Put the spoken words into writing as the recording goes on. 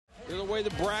way the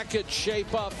brackets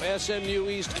shape up. SMU,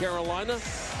 East Carolina,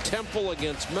 Temple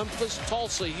against Memphis,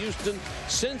 Tulsa, Houston,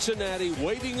 Cincinnati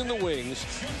waiting in the wings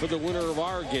for the winner of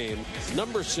our game.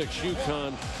 Number 6,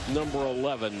 UConn. Number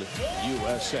 11,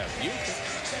 USF.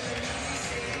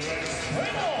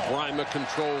 Bryma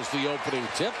controls the opening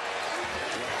tip.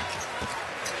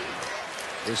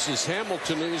 This is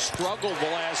Hamilton, who's struggled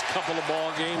the last couple of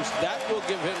ball games. That will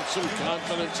give him some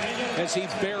confidence as he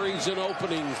buries an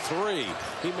opening 3.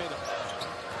 He made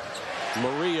a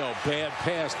Murillo, bad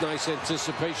pass, nice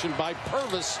anticipation by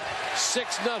Purvis.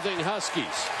 6-0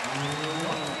 Huskies.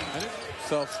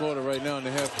 South Florida right now in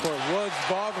the half court was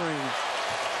bothering.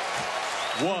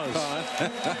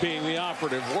 Being the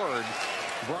operative word.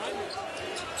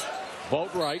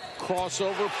 Boatwright,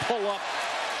 crossover, pull up.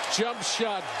 Jump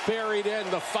shot buried in,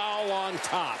 the foul on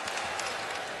top.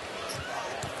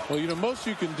 Well, you know, most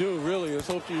you can do really is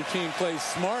hope your team plays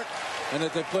smart and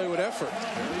that they play with effort.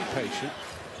 Very patient.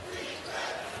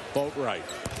 Boatwright.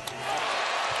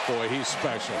 Boy, he's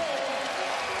special.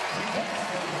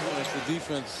 It's the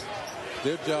defense.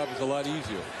 Their job is a lot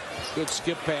easier. Good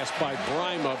skip pass by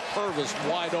Bryma. Purvis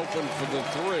wide open for the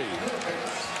 3.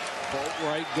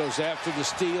 Boatwright goes after the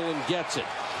steal and gets it.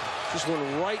 Just went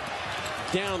right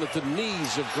down at the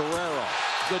knees of Guerrero.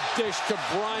 The dish to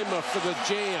Bryma for the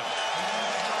jam.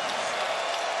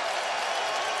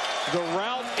 The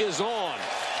route is on.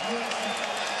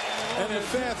 And a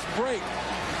fast break.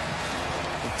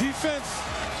 Defense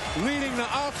leading the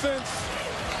offense.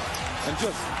 And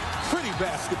just pretty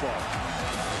basketball.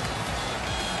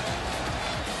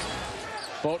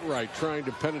 Boatwright trying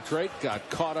to penetrate. Got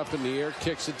caught up in the air.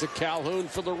 Kicks it to Calhoun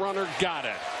for the runner. Got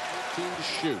it. Team to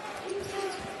shoot.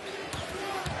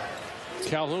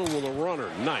 Calhoun with a runner.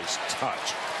 Nice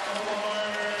touch.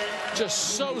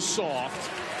 Just so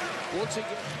soft. Once again.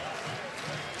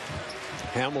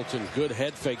 Hamilton, good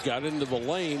head fake. Got into the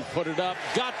lane. Put it up.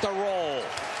 Got the roll.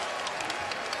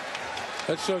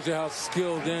 That shows you how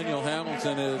skilled Daniel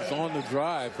Hamilton is on the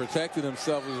drive. Protected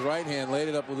himself with his right hand. Laid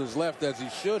it up with his left as he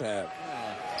should have.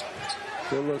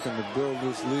 They're looking to build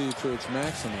this lead to its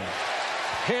maximum.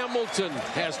 Hamilton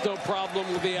has no problem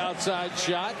with the outside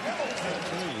shot.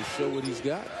 To show what he's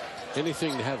got.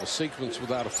 Anything to have a sequence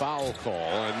without a foul call.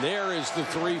 And there is the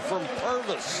 3 from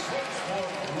Purvis.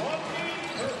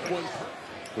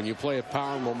 When you play at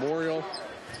Power Memorial,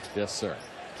 yes, sir.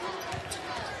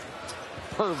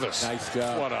 Purvis. Nice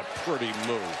job. What a pretty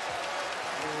move.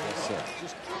 Yes, sir.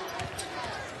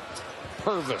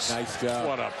 Purvis. Nice job.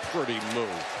 What a pretty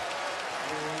move.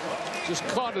 Just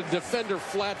caught a defender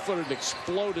flat-footed,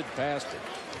 exploded past it.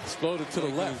 Exploded to the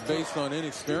left based on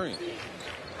inexperience.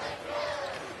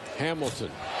 Hamilton,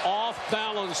 off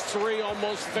balance 3,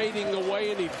 almost fading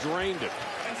away, and he drained it.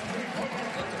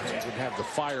 He would have the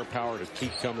firepower to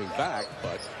keep coming back,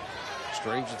 but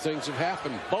stranger things have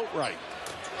happened. Boatwright,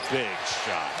 big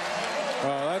shot.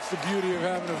 That's the beauty of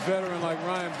having a veteran like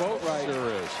Ryan Boatwright.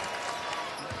 Sure is.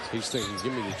 He's thinking,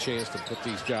 give me the chance to put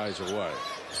these guys away.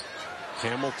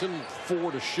 Hamilton,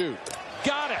 4 to shoot.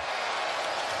 Got it.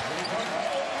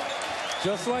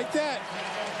 Just like that.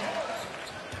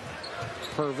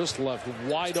 Purvis left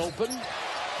wide open.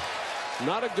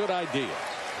 Not a good idea.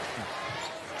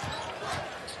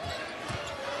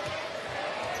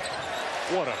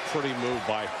 What a pretty move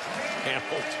by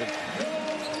Hamilton.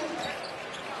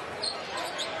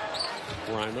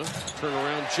 Bryma,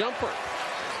 turnaround jumper.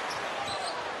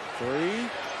 3,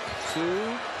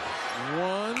 2,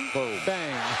 1. Boom.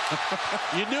 Bang.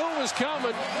 You knew it was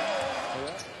coming.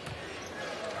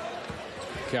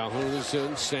 Calhoun is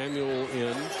in. Samuel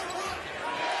in.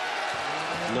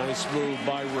 Nice move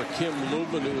by Rakim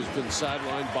Lubin, who has been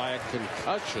sidelined by a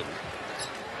concussion.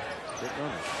 Getting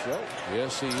on the show.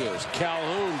 Yes, he is.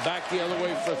 Calhoun back the other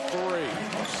way for 3.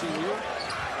 See,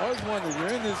 I always wonder,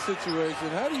 you're in this situation.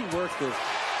 How do you work this?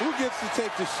 Who gets to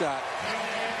take the shot?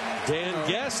 Dan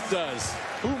Guest does.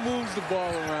 Who moves the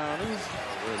ball around? Who's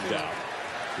in doubt?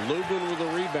 Lubin with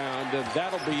a rebound, and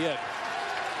that'll be it.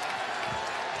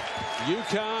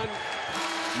 UConn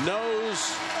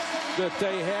knows that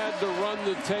they had to run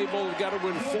the table. They've got to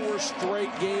win 4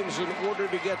 straight games in order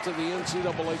to get to the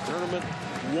NCAA tournament.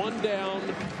 1 down,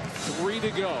 3 to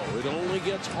go. It only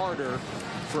gets harder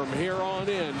from here on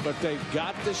in, but they've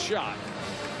got the shot.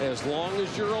 As long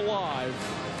as you're alive,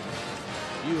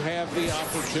 you have the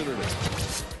opportunity.